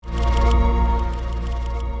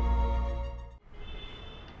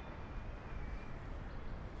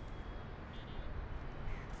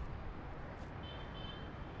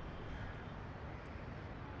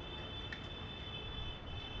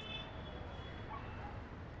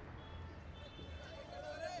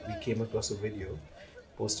we came across a video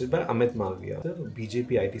posted by Amit Malviya, the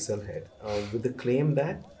BJP IT cell head, with the claim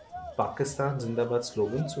that Pakistan Zindabad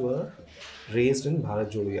slogans were raised in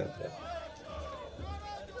Bharat Jodo Yatra.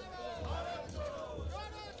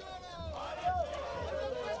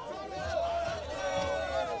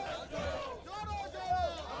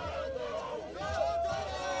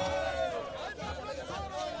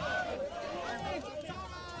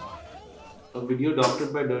 A video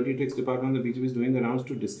adopted by Dirty Tricks Department of the BJP is doing the rounds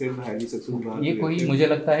to discredit the highly successful Bharat ये Jodo कोई Yatra. मुझे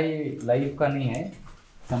लगता है ये live का नहीं है.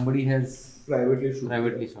 Somebody has privately shot.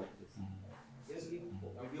 shot this.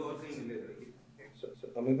 So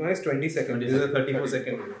Amit Malviya is 20 seconds. This is a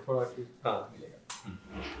 34-second video. हाँ.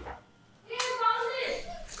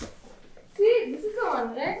 See, this is the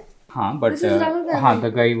one, right? हाँ, but This is Rahul Gandhi. हाँ,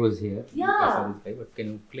 the guy was here. Yeah. I saw this guy, but can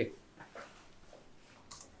you play?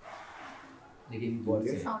 लेकिन ball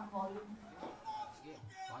से Sound volume.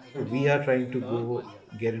 We are trying to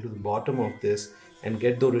get into the bottom of this and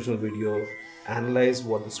get the original video, analyze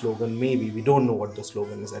what the slogan may be. We don't know what the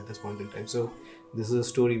slogan is at this point in time. So this is a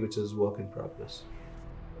story which is work in progress.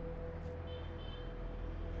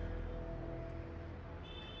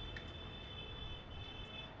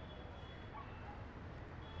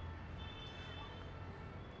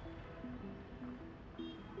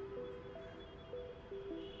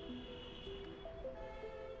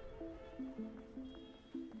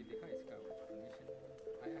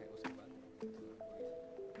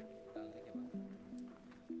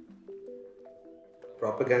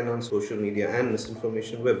 Propaganda on social media and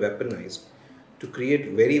misinformation were weaponized to create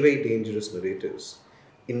very, very dangerous narratives.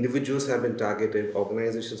 Individuals have been targeted,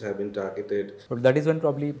 organizations have been targeted. But that is when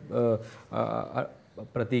probably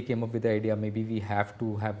Pratik came up with the idea. Maybe we have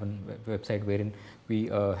to have a website wherein we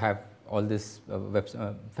have all this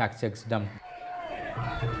fact checks done.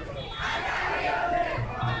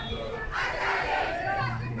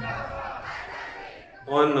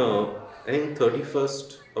 On I think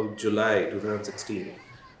 31st of July 2016,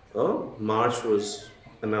 a march was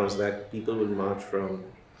announced that people will march from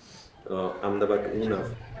Ahmedabad to Una.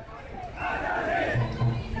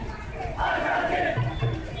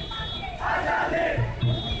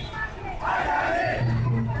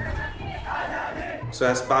 So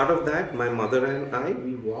as part of that, my mother and I,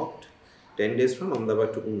 we walked 10 days from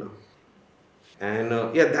Ahmedabad to Una.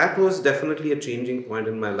 And yeah, that was definitely a changing point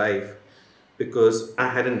in my life because I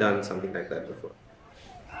hadn't done something like that before.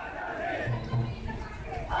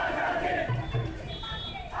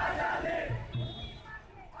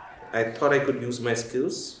 I thought I could use my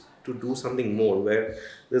skills to do something more where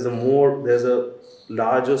there's a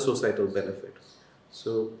larger societal benefit.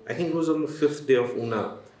 So I think it was on the 5th day of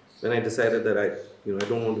Una when I decided that I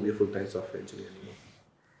don't want to be a full-time software engineer anymore.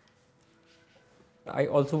 I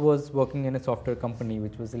also was working in a software company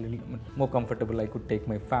which was a little more comfortable. I could take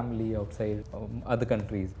my family outside other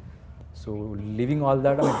countries. So leaving all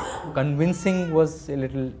that, convincing was a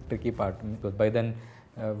little tricky part because by then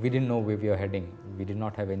we didn't know where we were heading. We did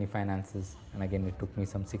not have any finances, and again it took me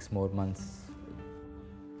some 6 more months.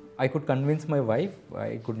 I could convince my wife,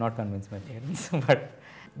 I could not convince my parents, but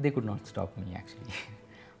they could not stop me actually.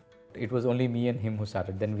 It was only me and him who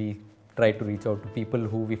started. Then we tried to reach out to people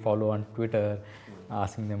who we follow on Twitter,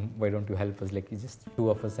 asking them, why don't you help us? Like, it's just two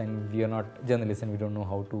of us and we are not journalists and we don't know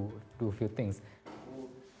how to do a few things.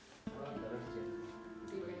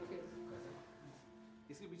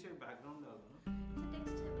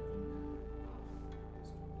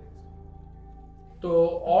 तो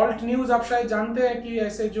Alt News आप शायद जानते हैं कि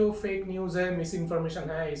ऐसे जो fake news है, misinformation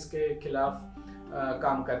है, इसके खिलाफ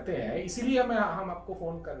काम करते हैं. इसीलिए हम आपको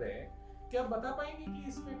फ़ोन कर रहे हैं कि आप बता पाएंगे कि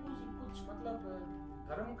इसमें कुछ मतलब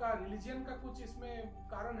धर्म का, रिलीजन का कुछ इसमें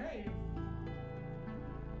कारण है?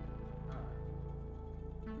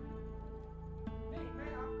 नहीं,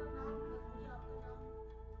 मैं आपका नाम, मुझे आपका नाम.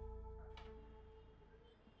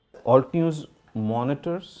 Alt News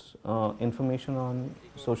monitors information on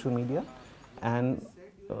social media and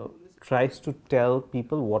tries to tell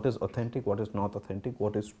people what is authentic, what is not authentic,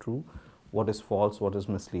 what is true, what is false, what is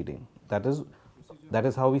misleading. That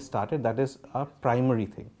is how we started. That is our primary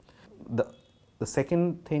thing. The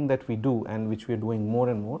second thing that we do, and which we are doing more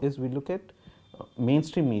and more, is we look at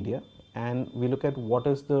mainstream media and we look at what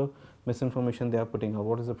is the misinformation they are putting out,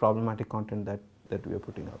 what is the problematic content that we are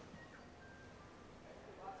putting out.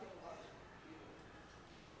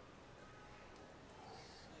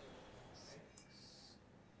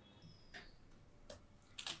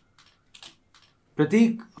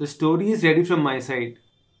 Pratik, the story is ready from my side.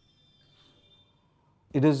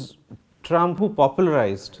 It is Trump who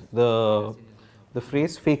popularized the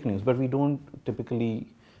phrase fake news, but we don't typically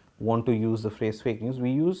want to use the phrase fake news.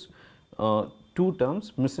 We use two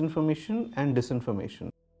terms, misinformation and disinformation.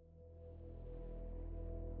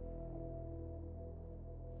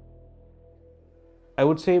 I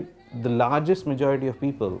would say the largest majority of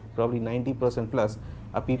people, probably 90% plus,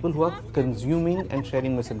 are people who are consuming and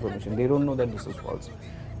sharing misinformation. They don't know that this is false.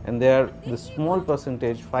 And there are the small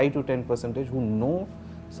percentage, 5 to 10%, who know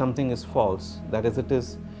something is false, that is it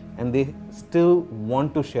is, and they still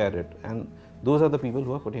want to share it. And those are the people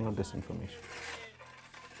who are putting out disinformation.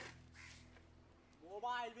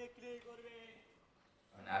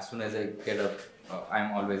 And as soon as I get up,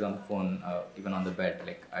 I'm always on the phone, even on the bed.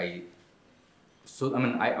 I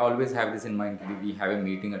always have this in mind. We have a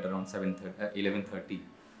meeting at around 11:30.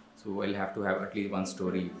 So I'll have to have at least one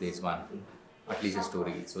story, if there's one, at least a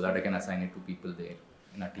story, so that I can assign it to people there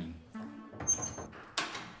in a team.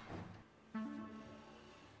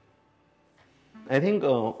 I think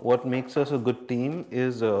what makes us a good team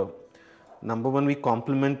is, number one, we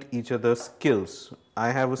complement each other's skills. I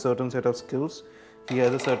have a certain set of skills, he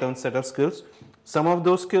has a certain set of skills. Some of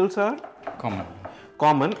those skills are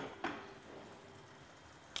common.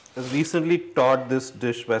 I was recently taught this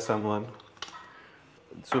dish by someone.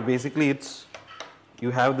 So basically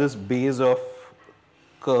you have this base of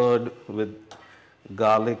curd with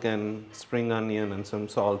garlic and spring onion and some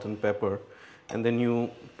salt and pepper, and then you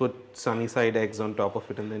put sunny side eggs on top of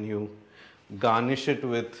it, and then you garnish it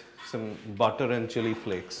with some butter and chili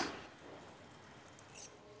flakes.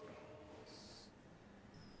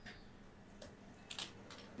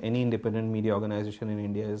 Any independent media organization in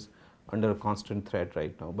India is under a constant threat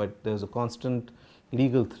right now, but there's a constant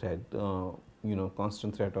legal threat,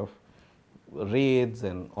 constant threat of raids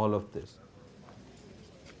and all of this.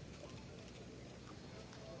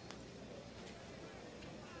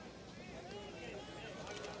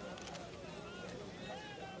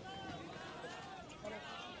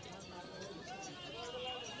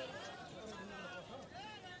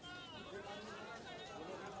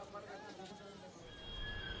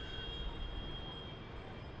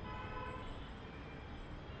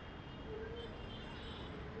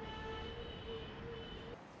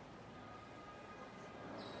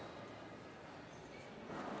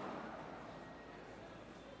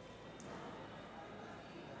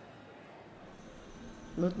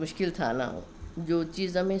 बहुत मुश्किल था ना, जो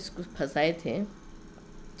चीज़ हमें इसको फंसाए थे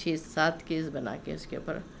 6-7 case बना के उसके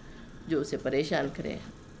ऊपर, जो उसे परेशान करे.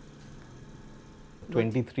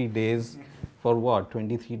 23 days for what?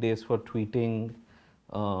 23 days for tweeting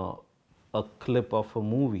a clip of a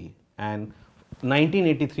movie, and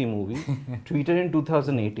 1983 movie tweeted in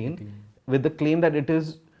 2018 with the claim that it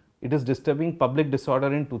is disturbing public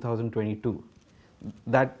disorder in 2022.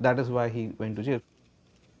 That is why he went to jail.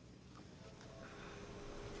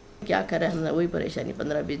 क्या करें, हमने वही परेशानी.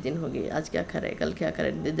 15-20 दिन हो गए. आज क्या करें, कल क्या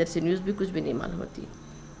करें. इधर से न्यूज़ भी कुछ भी नहीं मालूम होती.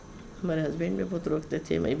 हमारे हस्बैंड भी बहुत रोकते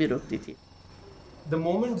थे, मैं भी रोकती थी. The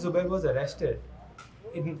moment Zubair was arrested,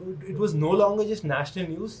 it was no longer just national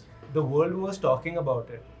news. The world was talking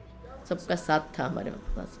about it. सबका साथ था हमारे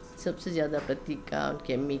पास, सबसे ज़्यादा प्रतीक का,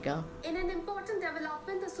 उनकी अम्मी का. In an important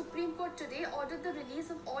development, the Supreme Court today ordered the release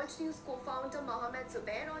of Alt News co-founder Mohammed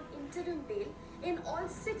Zubair on interim bail in all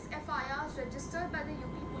 6 FIRs registered by the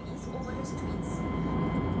UP police over his tweets.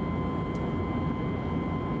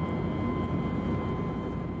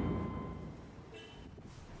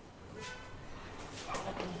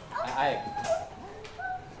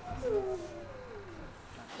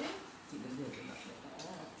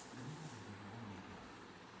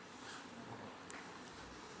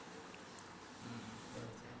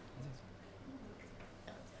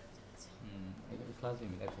 Class में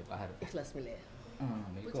मिले थे बाहर. Class मिले.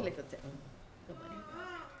 कुछ लेकर थे.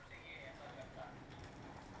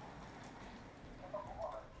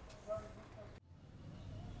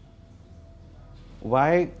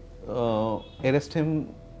 Why arrest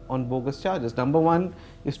him on bogus charges? Number one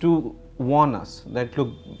is to warn us that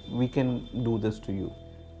look, we can do this to you.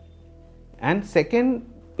 And second,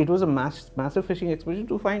 it was a massive fishing expedition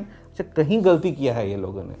to find अच्छा कहीं गलती किया है ये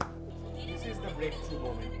लोगों ने. This is the breakthrough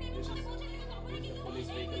moment. This is the police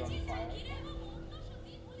vehicle on fire.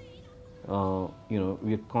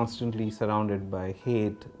 We are constantly surrounded by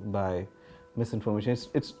hate, by misinformation.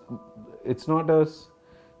 It's not a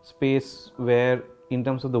space where, in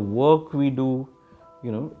terms of the work we do,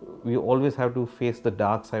 we always have to face the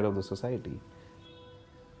dark side of the society.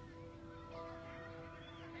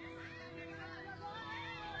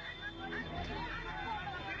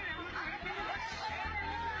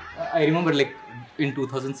 I remember in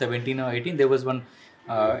 2017 or 18 there was one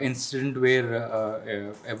incident where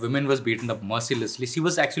a woman was beaten up mercilessly. She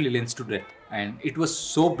was actually lynched to death, and it was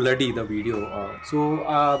so bloody, the video.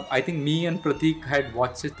 I think me and Pratik had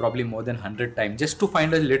watched it probably more than 100 times just to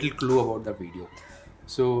find a little clue about the video.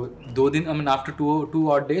 So after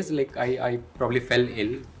two odd days, like I probably fell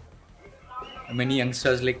ill. Many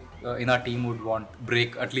youngsters in our team would want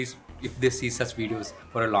break, at least if they see such videos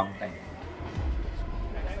for a long time.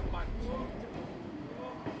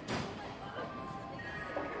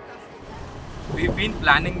 We've been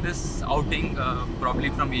planning this outing probably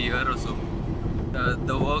from a year or so.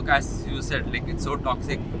 The work, as you said, it's so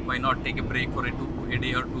toxic. Why not take a break for a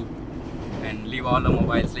day or two and leave all the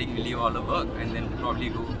mobiles, leave all the work, and then probably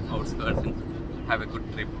go outskirts and have a good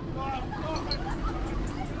trip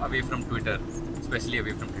away from Twitter, especially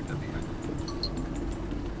away from Twitter.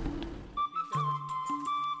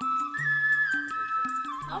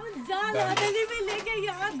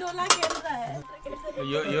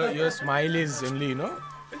 Your smile is only,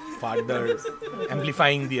 further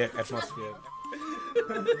amplifying the atmosphere.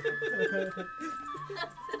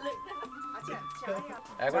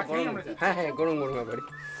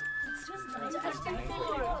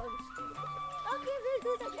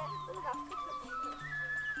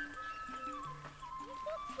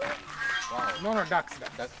 No, ducks.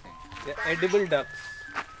 Edible ducks.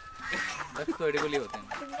 Ducks तो edible ही होते हैं.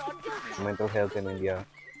 Mental health in India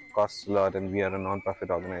costs a lot, and we are a non-profit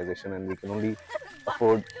organization, and we can only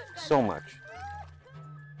afford so much.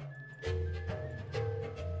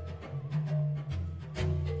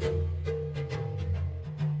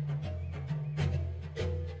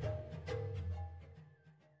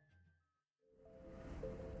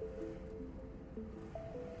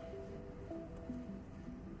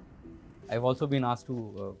 I've also been asked to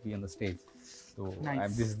be on the stage. So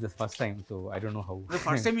Nice. this is the first time, so I don't know how. The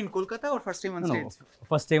first time in Kolkata or first time on stage? No,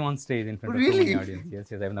 first time on stage in front of so Really? many audience.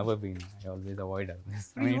 Yes, I've never been. I always avoid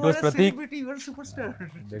this. You it are was a Pratik. celebrity, you are a superstar.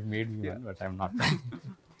 They've made me one, but I'm not.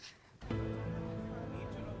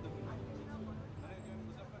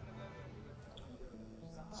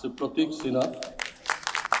 So Pratik Sinha,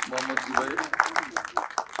 Mohammad Zubair.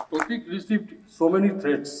 Pratik received so many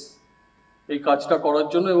threats এই কাজটা করার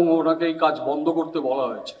জন্য এবং ওনাকে এই কাজ বন্ধ করতে বলা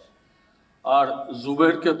হয়েছে আর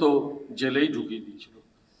জুবেরকে তো জেলেই ঢুকিয়ে দিয়েছিল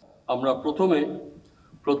আমরা প্রথমে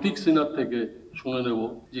প্রতীক সিনহার থেকে শুনে নেব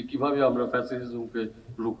যে কিভাবে আমরা ফ্যাসিজমকে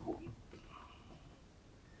রুখবো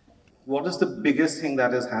What is the biggest thing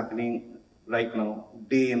that is happening right now,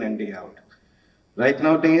 day in and day out? Right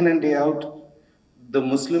now, day in and day out, the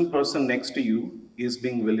Muslim person next to you is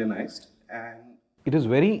being villainized, and it is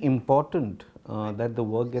very important that the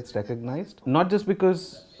work gets recognized, not just because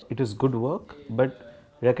it is good work, but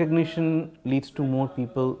recognition leads to more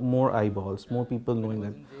people, more eyeballs, more people knowing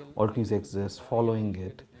that Ortiz exists, following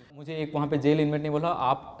it. मुझे एक वहाँ पे jail inmate ने बोला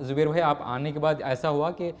आप जुबैर भाई आप आने के बाद ऐसा हुआ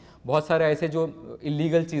कि बहुत सारे ऐसे जो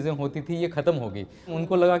इलीगल चीज़ें होती थी ये ख़त्म हो गई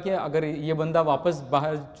उनको लगा कि अगर ये बंदा वापस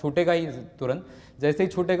बाहर छूटेगा ही तुरंत जैसे ही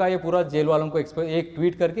छूटेगा ये पूरा जेल वालों को एक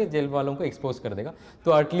ट्वीट करके जेल वालों को एक्सपोज कर देगा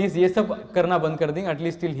तो एटलीस्ट ये सब करना बंद कर देंगे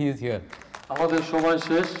at least till he is here আমাদের সময়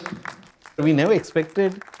শেষ We never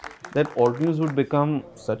expected that Alt News would become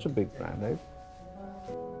such a big brand, right?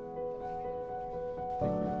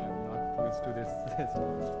 I'm not used to this.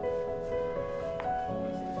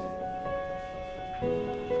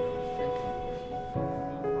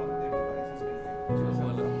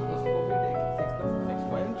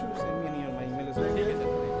 Why don't you send me my email is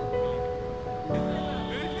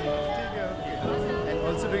And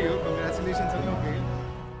also to you, congratulations on your bail.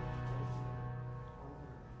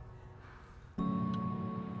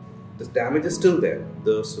 the damage is still there.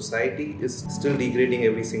 The society is still degrading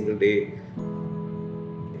every single day.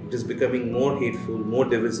 It is becoming more hateful, more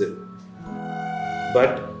divisive.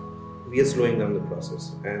 But we are slowing down the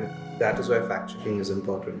process, and that is why fact-checking is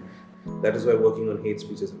important. That is why working on hate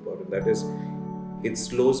speech is important. That is, it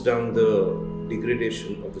slows down the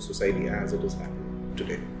degradation of the society as it is happening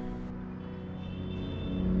today.